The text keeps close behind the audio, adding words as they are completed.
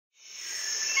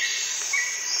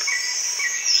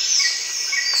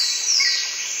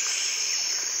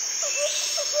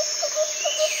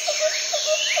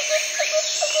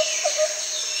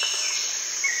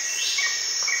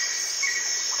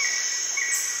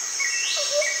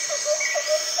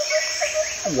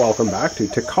Welcome back to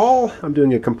Tikal. I'm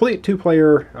doing a complete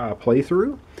two-player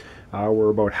playthrough. We're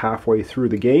about halfway through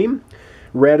the game.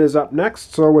 Red is up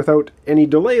next, so without any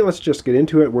delay, let's just get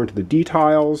into it. We're into the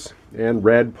details, and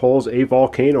Red pulls a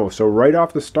volcano. So right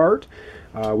off the start,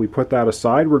 we put that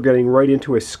aside. We're getting right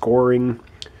into a scoring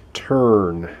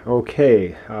turn.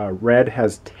 Okay, Red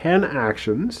has 10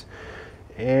 actions,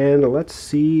 and let's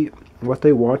see what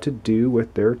they want to do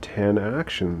with their 10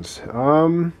 actions.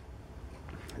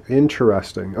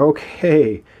 Interesting.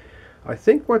 Okay, I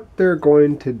think what they're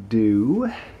going to do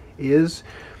is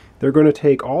they're going to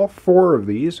take all 4 of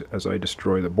these as I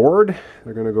destroy the board.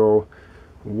 They're going to go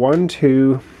 1,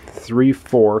 2, 3,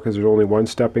 4 because there's only one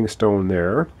stepping stone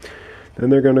there. Then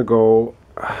they're going to go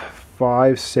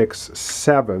 5, 6,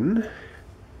 7,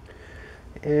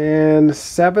 and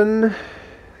 7,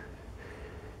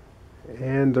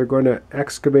 and they're going to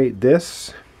excavate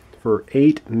this for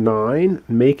 8, 9,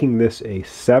 making this a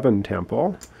 7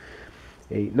 temple.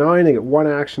 8, 9, they get 1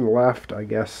 action left. I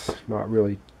guess not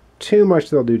really too much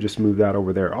they'll do, just move that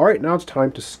over there. Alright, now it's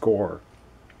time to score.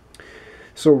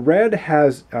 So Red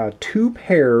has 2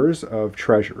 pairs of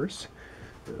treasures.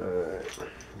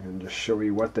 And just show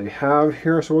you what they have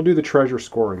here. So we'll do the treasure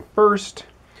scoring first.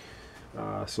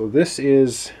 So this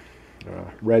is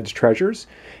Red's treasures.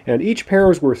 And each pair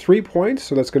is worth 3 points,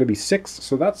 so that's going to be 6.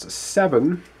 So that's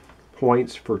 7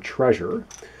 points for treasure.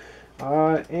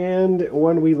 And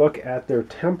when we look at their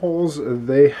temples,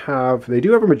 they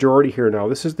do have a majority here now.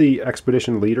 This is the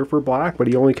expedition leader for black, but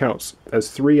he only counts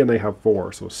as 3 and they have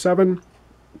 4. So 7,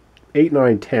 8,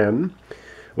 9, 10,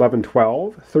 11,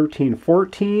 12, 13,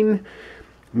 14,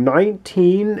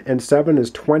 19, and 7 is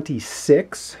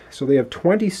 26. So they have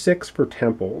 26 for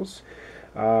temples.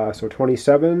 So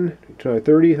 27,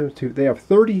 30, they have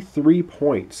 33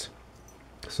 points.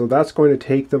 So that's going to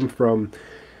take them from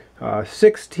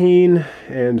 16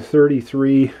 and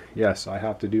 33. Yes, I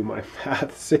have to do my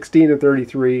math. 16 and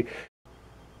 33.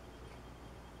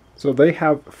 So they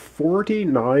have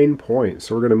 49 points.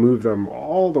 So we're going to move them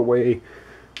all the way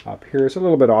up here. It's a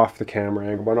little bit off the camera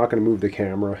angle, but I'm not going to move the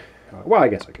camera. Well, I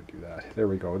guess I could do that. There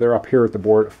we go. They're up here at the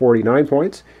board at 49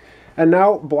 points. And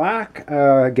now black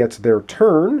gets their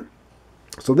turn.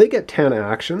 So they get 10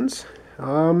 actions.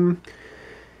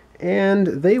 And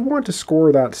they want to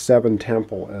score that 7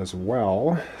 temple as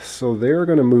well. So they're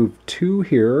going to move 2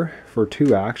 here for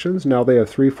 2 actions. Now they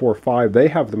have 3, 4, 5. They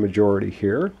have the majority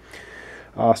here.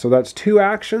 So that's 2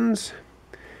 actions.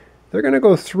 They're going to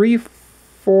go 3,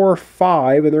 4,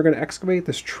 5, and they're going to excavate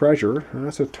this treasure.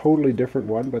 That's a totally different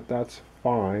one, but that's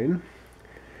fine.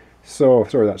 So,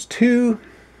 sorry, that's 2,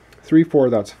 3,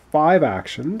 4, that's 5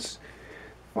 actions.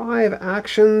 5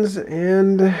 actions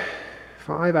and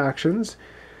 5 actions.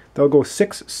 They'll go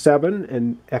 6, 7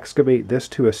 and excavate this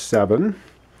to a 7.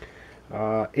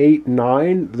 8,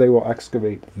 9, they will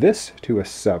excavate this to a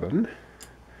 7.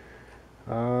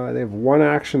 They have 1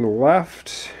 action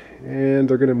left, and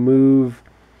they're going to move,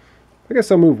 I guess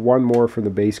they'll move 1 more from the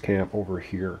base camp over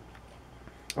here.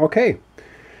 Okay,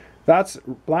 that's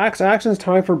black's actions.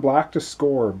 Time for black to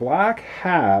score. Black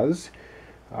has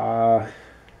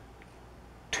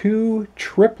 2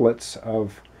 triplets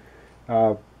of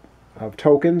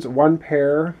tokens, 1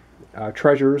 pair,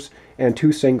 treasures, and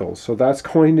 2 singles. So that's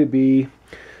going to be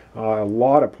a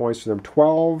lot of points for them.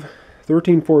 12,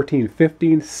 13, 14,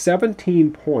 15,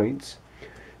 17 points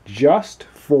just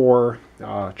for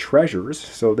treasures.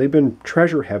 So they've been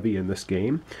treasure heavy in this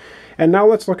game. And now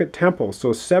let's look at temples.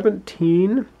 So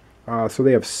 17, so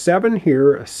they have 7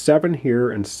 here, 7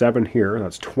 here, and 7 here.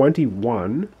 That's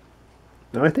 21.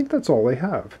 And I think that's all they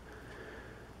have.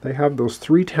 They have those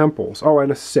 3 temples. Oh,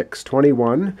 and a 6,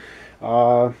 21.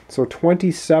 So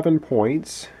 27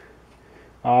 points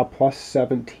plus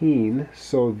 17.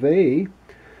 So they,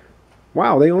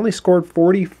 wow, they only scored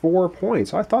 44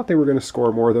 points. I thought they were going to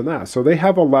score more than that. So they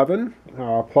have 11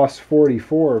 plus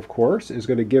 44, of course, is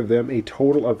going to give them a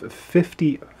total of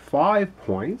 55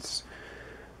 points.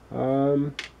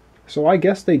 So I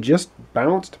guess they just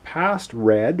bounced past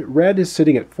Red. Red is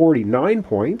sitting at 49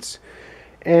 points.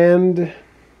 And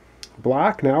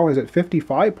black now is at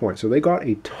 55 points, so they got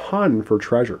a ton for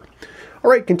treasure.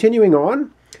 All right, continuing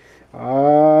on.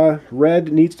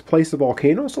 Red needs to place the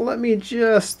volcano, so let me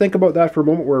just think about that for a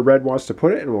moment where Red wants to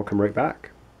put it, and we'll come right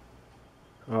back.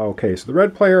 Okay, so the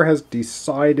red player has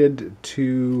decided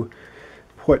to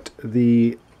put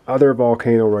the other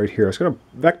volcano right here. It's going to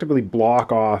effectively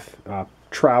block off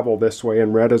travel this way,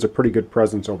 and red has a pretty good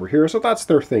presence over here, so that's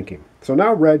their thinking. So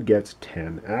now red gets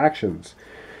 10 actions.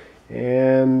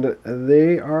 And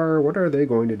they are, what are they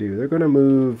going to do? They're going to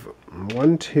move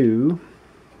 1, 2,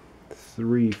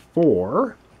 3,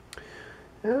 4.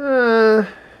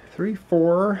 3,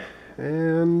 4,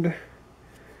 and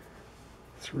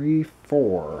 3,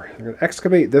 4. I'm going to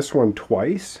excavate this one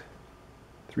twice.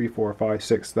 3, 4, 5,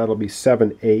 6. That'll be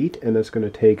 7, 8, and it's going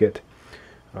to take it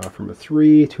from a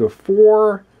 3 to a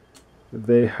 4.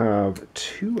 They have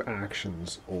 2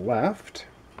 actions left.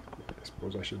 I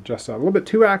suppose I should adjust that a little bit.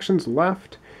 2 actions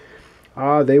left.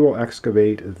 They will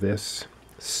excavate this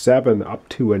 7 up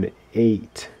to an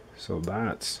 8. So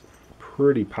that's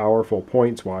pretty powerful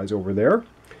points-wise over there.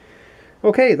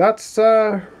 Okay, that's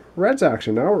red's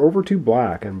action. Now we're over to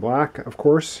black. And black, of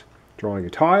course, drawing a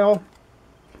tile.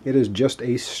 It is just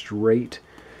a straight...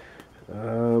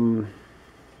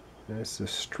 it's a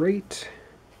straight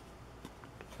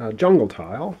jungle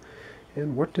tile.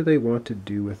 And what do they want to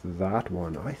do with that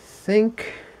one? I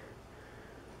think...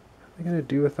 What are they going to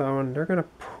do with that one? They're going to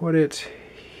put it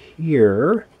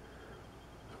here,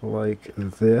 like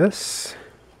this.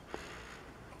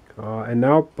 And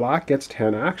now black gets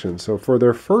 10 actions. So for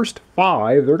their first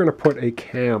 5, they're going to put a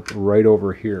camp right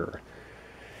over here.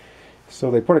 So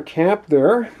they put a camp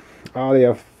there. They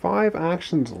have 5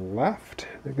 actions left.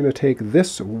 They're going to take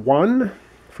this 1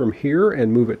 from here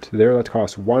and move it to there. That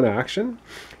costs 1 action.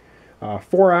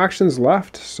 4 actions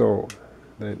left, so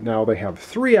now they have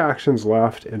 3 actions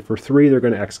left, and for 3 they're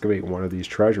going to excavate one of these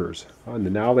treasures.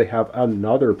 And now they have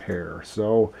another pair,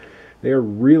 so they are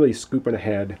really scooping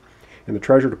ahead in the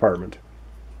treasure department.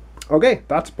 Okay,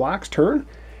 that's black's turn.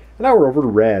 And now we're over to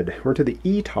red. We're to the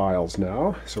E tiles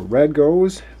now. So red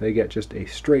goes, they get just a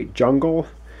straight jungle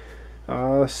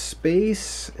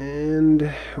space,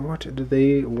 and what do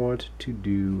they want to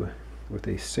do with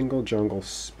a single jungle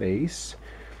space?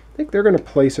 I think they're going to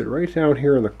place it right down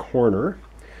here in the corner.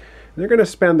 They're going to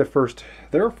spend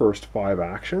their first 5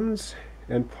 actions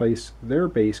and place their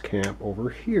base camp over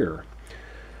here.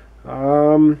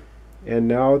 And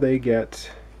now they get,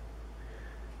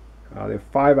 they have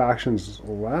 5 actions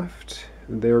left.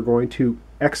 They're going to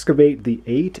excavate the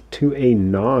 8 to a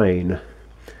 9.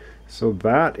 So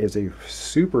that is a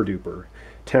super duper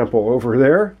temple over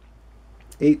there.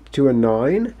 8 to a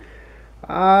 9.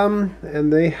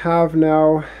 And they have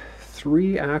now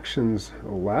 3 actions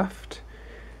left.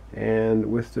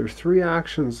 And with their 3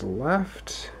 actions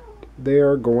left, they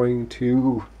are going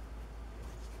to,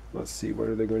 let's see, what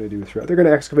are they going to do with that? They're going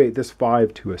to excavate this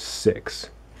 5 to a 6.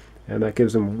 And that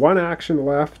gives them 1 action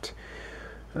left.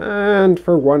 And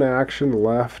for 1 action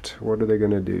left, what are they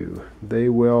going to do? They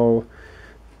will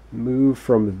move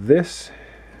from this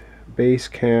base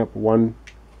camp 1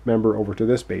 member over to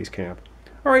this base camp.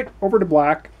 All right, over to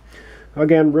black.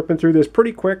 Again, ripping through this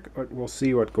pretty quick, but we'll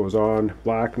see what goes on.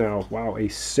 Black now, wow, a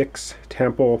 6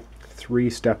 temple, 3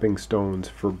 stepping stones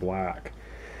for black.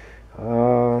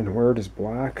 And where does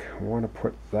black want to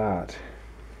put that?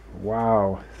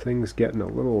 Wow, things getting a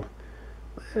little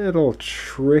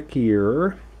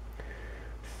trickier.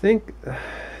 Think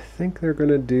they're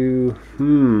gonna do,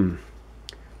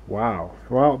 wow.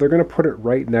 Well, they're gonna put it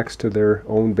right next to their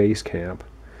own base camp,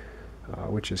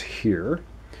 which is here.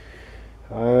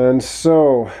 And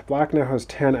so black now has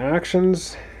 10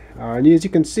 actions. And as you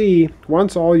can see,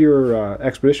 once all your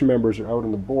expedition members are out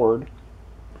on the board,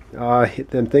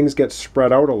 then things get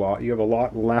spread out a lot. You have a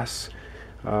lot less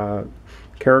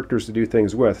characters to do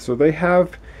things with. So they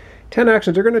have 10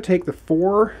 actions. They're going to take the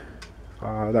 4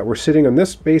 that were sitting on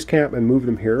this base camp and move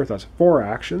them here. That's 4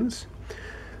 actions.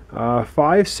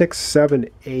 5, 6, 7,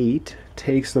 8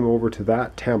 takes them over to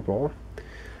that temple.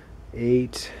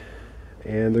 8,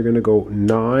 and they're going to go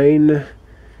 9,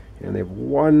 and they have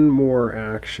 1 more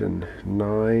action,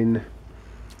 9,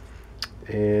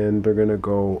 and they're going to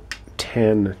go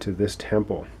 10 to this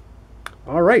temple.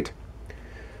 All right.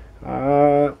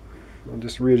 I'll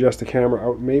just readjust the camera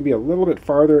out maybe a little bit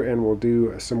farther, and we'll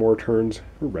do some more turns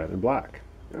for red and black.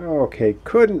 Okay,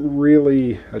 couldn't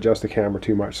really adjust the camera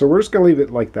too much, so we're just going to leave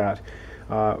it like that.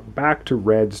 Back to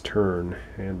red's turn,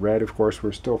 and red, of course,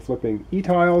 we're still flipping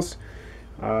E-tiles,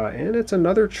 and it's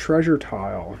another treasure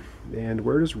tile. And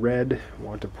where does red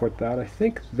want to put that? I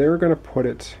think they're going to put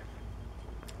it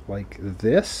like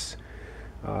this,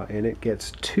 and it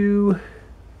gets 2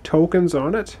 tokens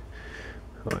on it,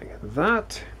 like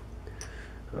that.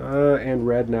 And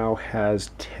red now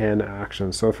has 10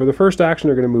 actions. So for the first action,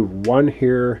 they're going to move 1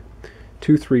 here,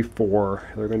 2, 3, 4.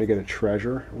 They're going to get a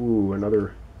treasure. Ooh,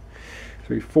 another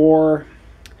 3, 4,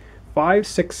 5,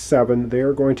 6, 7.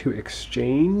 They're going to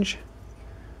exchange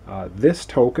this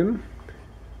token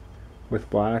with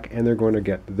black, and they're going to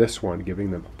get this one,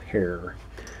 giving them a pair.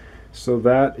 So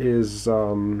that is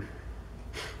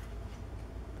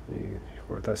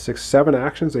that's 6, 7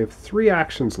 actions. They have 3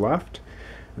 actions left.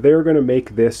 They're going to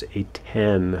make this a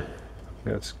 10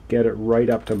 Let's get it right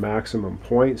up to maximum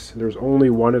points. There's only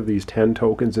one of these 10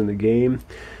 tokens in the game,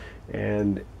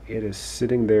 and it is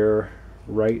sitting there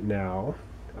right now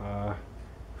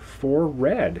for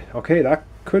red. Okay, that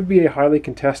could be a highly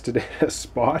contested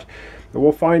spot, but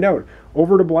we'll find out.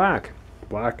 Over to black.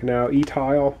 Black now,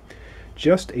 E-tile,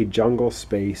 just a jungle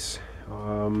space.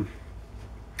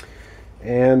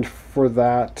 And for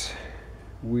that,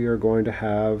 we are going to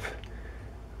have,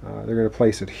 they're going to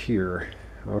place it here.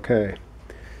 Okay,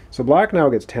 so black now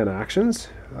gets 10 actions.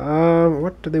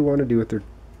 What do they want to do with their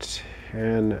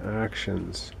 10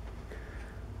 actions?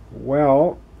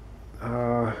 Well,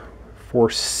 for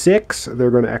 6,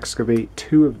 they're going to excavate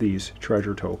 2 of these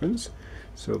treasure tokens.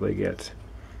 So they get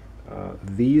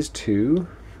these 2.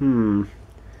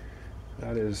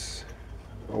 That is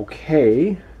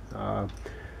okay.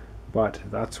 But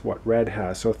that's what red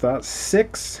has. So if that's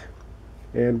 6,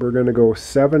 and we're going to go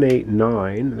 7, 8,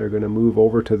 9. They're going to move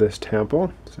over to this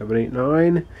temple. 7, 8,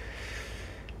 9.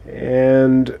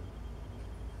 And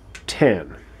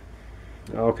 10.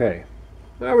 Okay.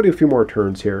 Now we'll do a few more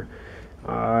turns here.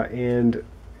 And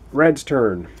red's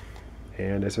turn.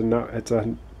 And it's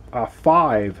a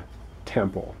 5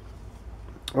 temple.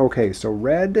 Okay, so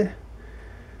red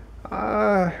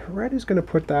is going to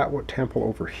put that temple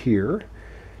over here.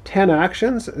 10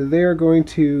 actions. They're going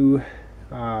to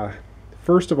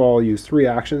first of all use 3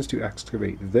 actions to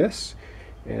excavate this,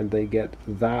 and they get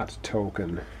that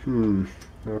token.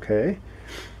 Okay,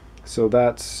 so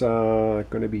that's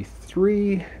going to be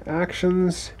 3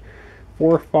 actions,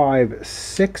 4, 5,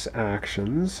 6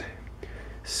 actions.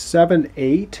 7,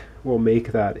 8 will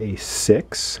make that a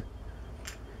 6.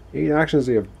 8 actions.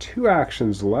 They have 2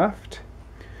 actions left.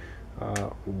 They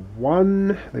have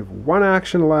 1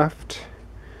 action left,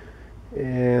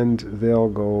 and they'll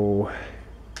go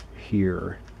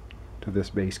here to this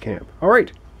base camp. All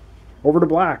right, over to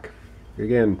black.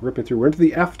 Again, ripping through. We're into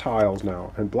the F tiles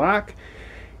now, and black,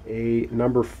 a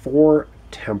number 4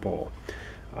 temple.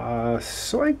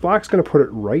 So I think black's going to put it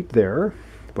right there.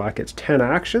 Black gets 10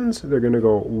 actions. They're going to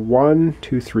go 1,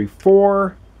 2, 3,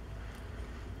 4,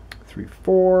 3,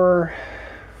 4,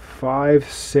 5,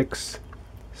 6,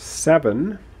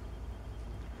 7,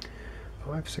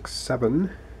 5, 6, 7,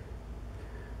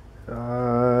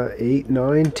 8,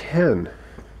 9, 10.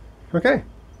 Okay,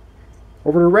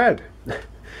 over to red.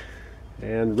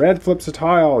 And red flips a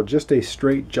tile, just a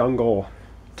straight jungle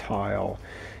tile.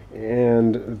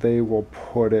 And they will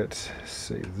put it,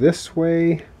 say, this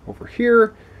way, over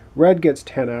here. Red gets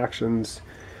 10 actions.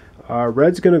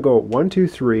 Red's going to go 1, 2,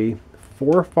 3,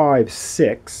 4, 5,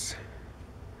 6,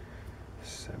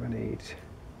 7, 8,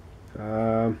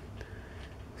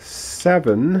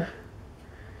 7.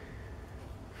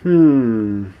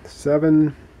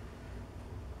 7,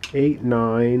 8,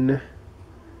 9,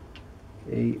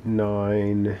 8,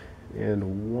 9,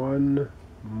 and 1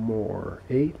 more.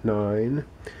 8, 9,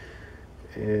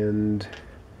 and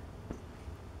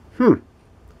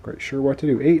quite sure what to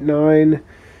do. 8, 9,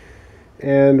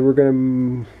 and we're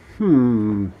gonna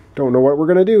don't know what we're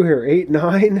gonna do here. 8,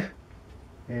 9,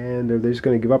 and they're just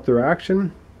gonna give up their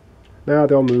action. Now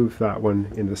they'll move that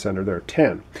one into the center there.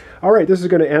 10. All right, this is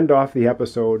going to end off the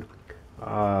episode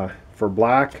for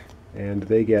black, and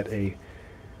they get a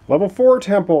level 4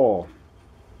 temple.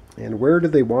 And where do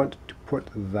they want to put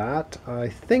that? I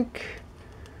think,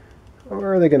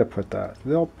 where are they going to put that?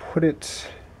 They'll put it,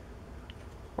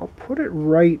 I'll put it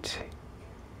right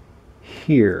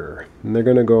here. And they're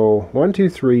going to go 1, 2,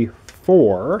 3,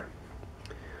 4.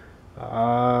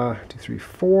 2, 3,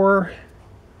 4.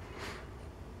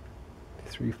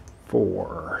 3,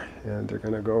 4, and they're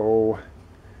going to go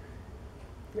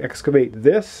excavate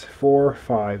this 4,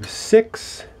 5,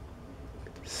 6,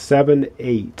 7,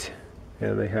 8,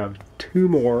 and they have 2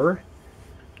 more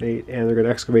 8, and they're going to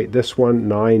excavate this one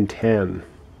 9, 10.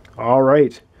 All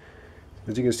right,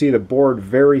 as you can see, the board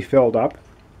very filled up,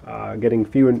 getting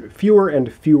fewer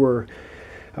and fewer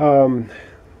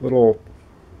little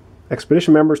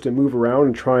expedition members to move around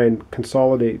and try and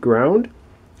consolidate ground.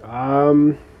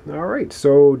 All right,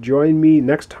 so join me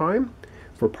next time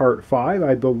for part 5.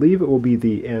 I believe it will be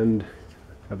the end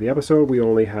of the episode. We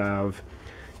only have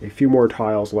a few more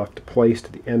tiles left to place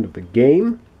to the end of the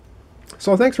game.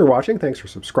 So thanks for watching. Thanks for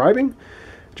subscribing.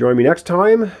 Join me next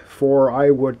time for I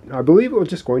believe it was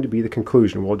just going to be the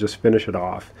conclusion. We'll just finish it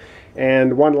off.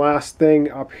 And one last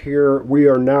thing up here, we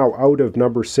are now out of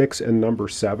number 6 and number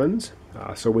 7s,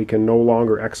 so we can no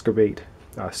longer excavate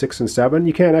 6 and 7.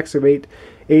 You can't excavate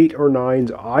 8 or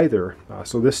 9s either.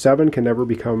 So this 7 can never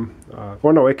become,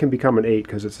 well no, it can become an 8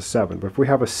 because it's a 7. But if we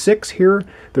have a 6 here,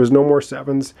 there's no more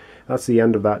 7s. That's the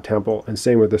end of that temple, and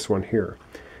same with this one here.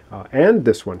 and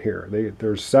this one here.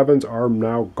 Their 7s are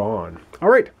now gone. All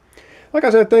right. Like I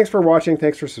said, thanks for watching.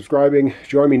 Thanks for subscribing.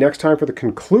 Join me next time for the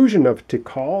conclusion of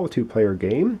Tikal, a 2-player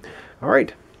game. All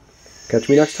right. Catch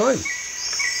me next time.